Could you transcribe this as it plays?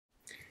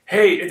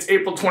Hey, it's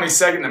April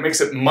 22nd. That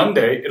makes it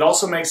Monday. It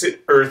also makes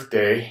it Earth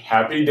Day.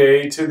 Happy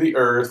day to the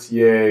Earth,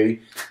 yay.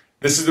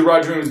 This is the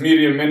Roger Williams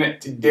Media Minute.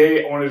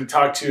 Today I wanted to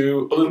talk to you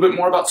a little bit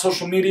more about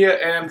social media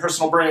and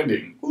personal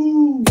branding.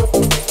 Woo.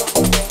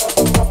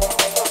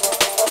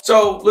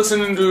 So,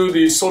 listening to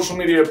the Social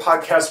Media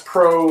Podcast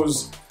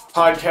Pros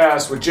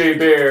podcast with Jay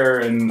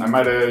Baer, and I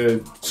might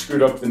have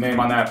screwed up the name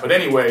on that, but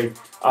anyway,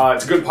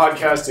 it's a good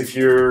podcast if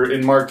you're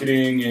in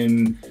marketing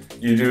and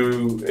you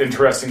do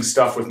interesting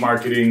stuff with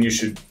marketing. You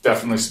should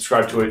definitely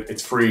subscribe to it.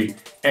 It's free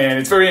and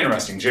it's very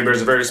interesting. Jay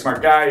Baer's a very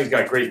smart guy. He's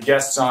got great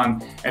guests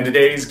on, and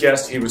today's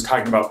guest, he was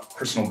talking about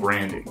personal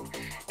branding.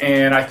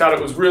 And I thought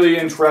it was really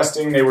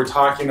interesting. They were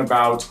talking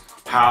about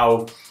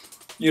how,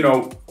 you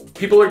know,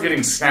 people are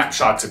getting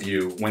snapshots of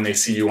you when they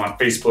see you on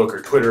Facebook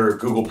or Twitter or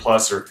Google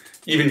Plus or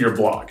even your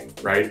blog,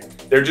 right?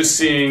 They're just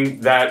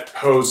seeing that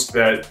post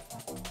that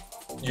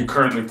you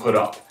currently put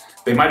up.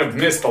 They might have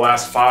missed the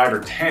last 5 or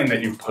 10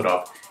 that you've put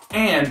up,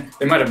 and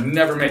they might have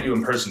never met you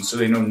in person, so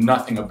they know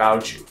nothing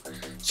about you.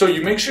 So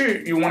you make sure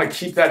you want to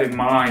keep that in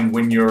mind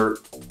when you're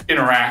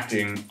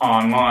interacting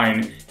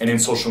online and in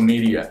social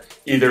media,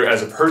 either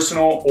as a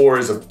personal or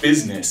as a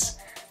business.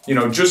 You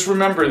know, just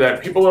remember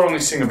that people are only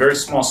seeing a very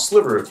small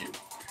sliver of you.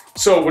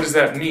 So what does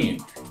that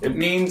mean? It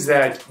means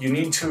that you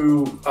need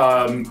to,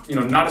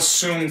 not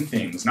assume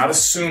things, not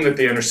assume that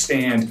they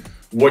understand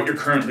what you're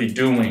currently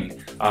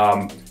doing.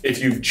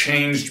 If you've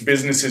changed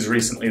businesses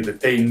recently, that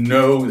they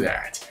know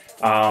that.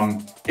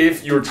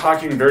 If you're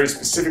talking very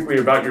specifically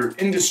about your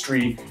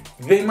industry,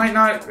 they might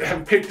not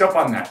have picked up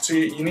on that. So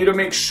you need to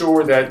make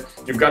sure that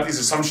you've got these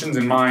assumptions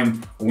in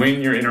mind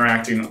when you're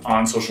interacting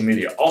on social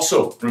media.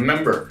 Also,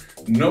 remember,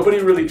 nobody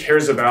really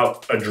cares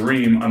about a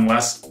dream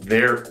unless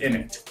they're in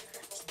it.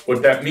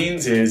 What that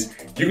means is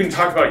you can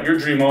talk about your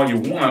dream all you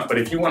want, but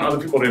if you want other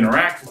people to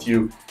interact with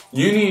you,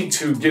 you need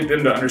to get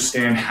them to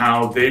understand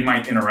how they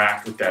might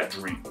interact with that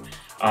dream.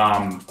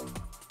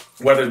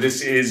 Whether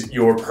this is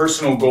your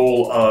personal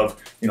goal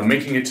of,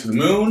 making it to the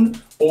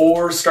moon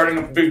or starting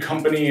up a big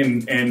company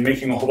and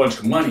making a whole bunch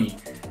of money,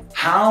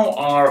 how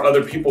are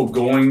other people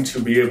going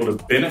to be able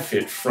to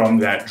benefit from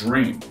that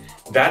dream?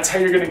 That's how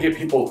you're going to get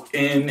people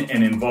in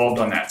and involved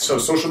on that. So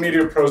Social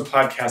Media Pros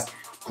Podcast,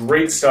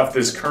 great stuff.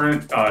 This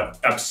current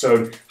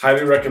episode,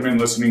 highly recommend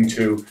listening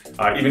to.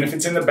 Even if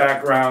it's in the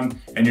background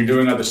and you're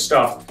doing other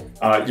stuff,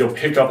 you'll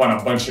pick up on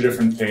a bunch of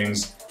different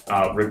things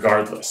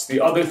regardless. The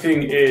other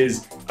thing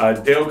is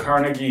Dale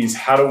Carnegie's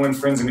How to Win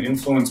Friends and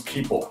Influence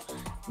People.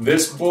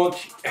 This book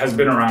has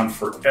been around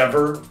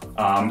forever.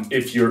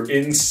 If you're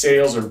in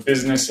sales or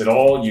business at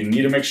all, you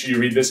need to make sure you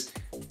read this.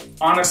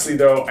 Honestly,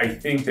 though, I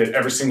think that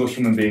every single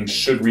human being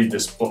should read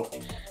this book.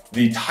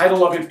 The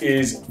title of it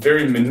is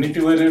very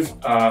manipulative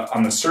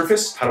on the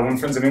surface, How to Win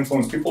Friends and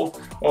Influence People.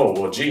 Oh,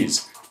 well,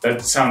 geez,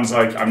 that sounds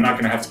like I'm not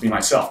gonna have to be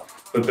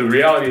myself. But the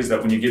reality is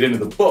that when you get into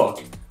the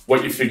book,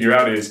 what you figure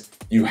out is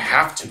you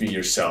have to be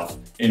yourself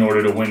in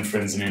order to win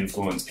friends and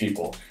influence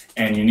people.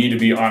 And you need to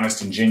be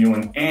honest and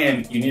genuine,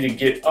 and you need to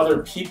get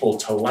other people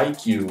to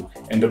like you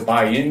and to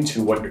buy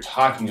into what you're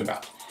talking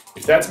about.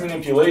 If that's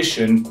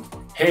manipulation,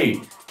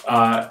 hey,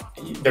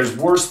 there's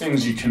worse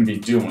things you can be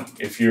doing.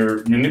 If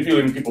you're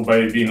manipulating people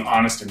by being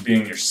honest and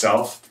being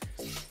yourself,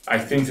 I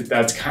think that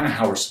that's kind of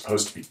how we're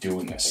supposed to be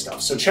doing this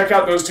stuff. So check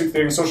out those two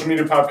things, Social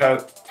Media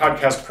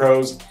Podcast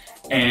Pros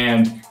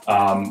and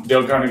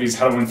Dale Carnegie's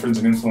How to Win Friends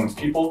and Influence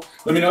People.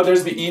 Let me know.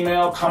 There's the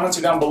email. Comments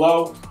are down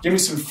below. Give me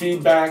some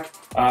feedback.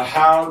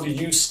 How do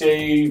you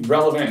stay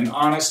relevant and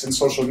honest in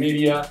social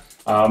media?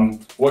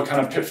 What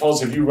kind of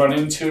pitfalls have you run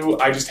into?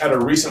 I just had a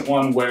recent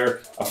one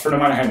where a friend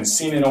of mine I hadn't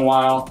seen in a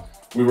while.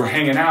 We were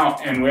hanging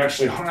out, and we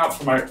actually hung out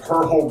for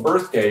her whole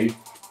birthday.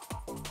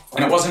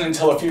 And it wasn't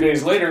until a few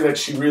days later that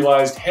she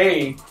realized,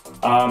 hey,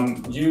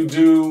 you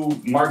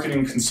do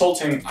marketing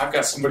consulting. I've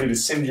got somebody to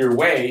send your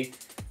way.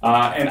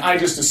 And I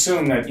just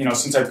assumed that,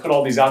 since I put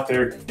all these out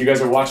there, you guys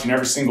are watching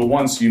every single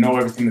one, so you know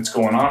everything that's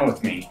going on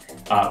with me.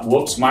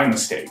 Whoops, my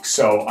mistake.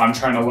 So I'm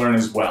trying to learn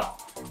as well.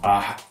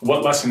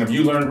 What lesson have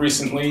you learned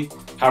recently?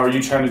 How are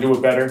you trying to do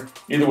it better?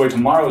 Either way,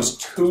 tomorrow is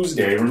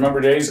Tuesday. Remember,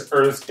 today's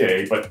Earth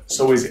Day, but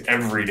so is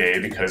every day,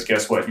 because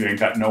guess what? You ain't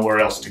got nowhere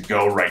else to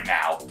go right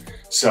now.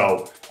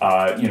 So,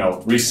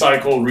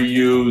 recycle,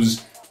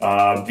 reuse,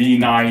 be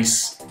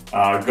nice,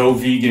 go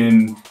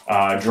vegan,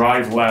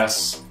 drive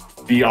less,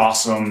 be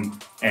awesome,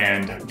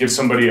 and give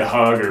somebody a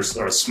hug or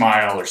a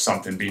smile or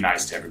something. Be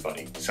nice to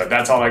everybody. So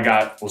that's all I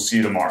got. We'll see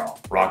you tomorrow.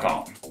 Rock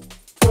on.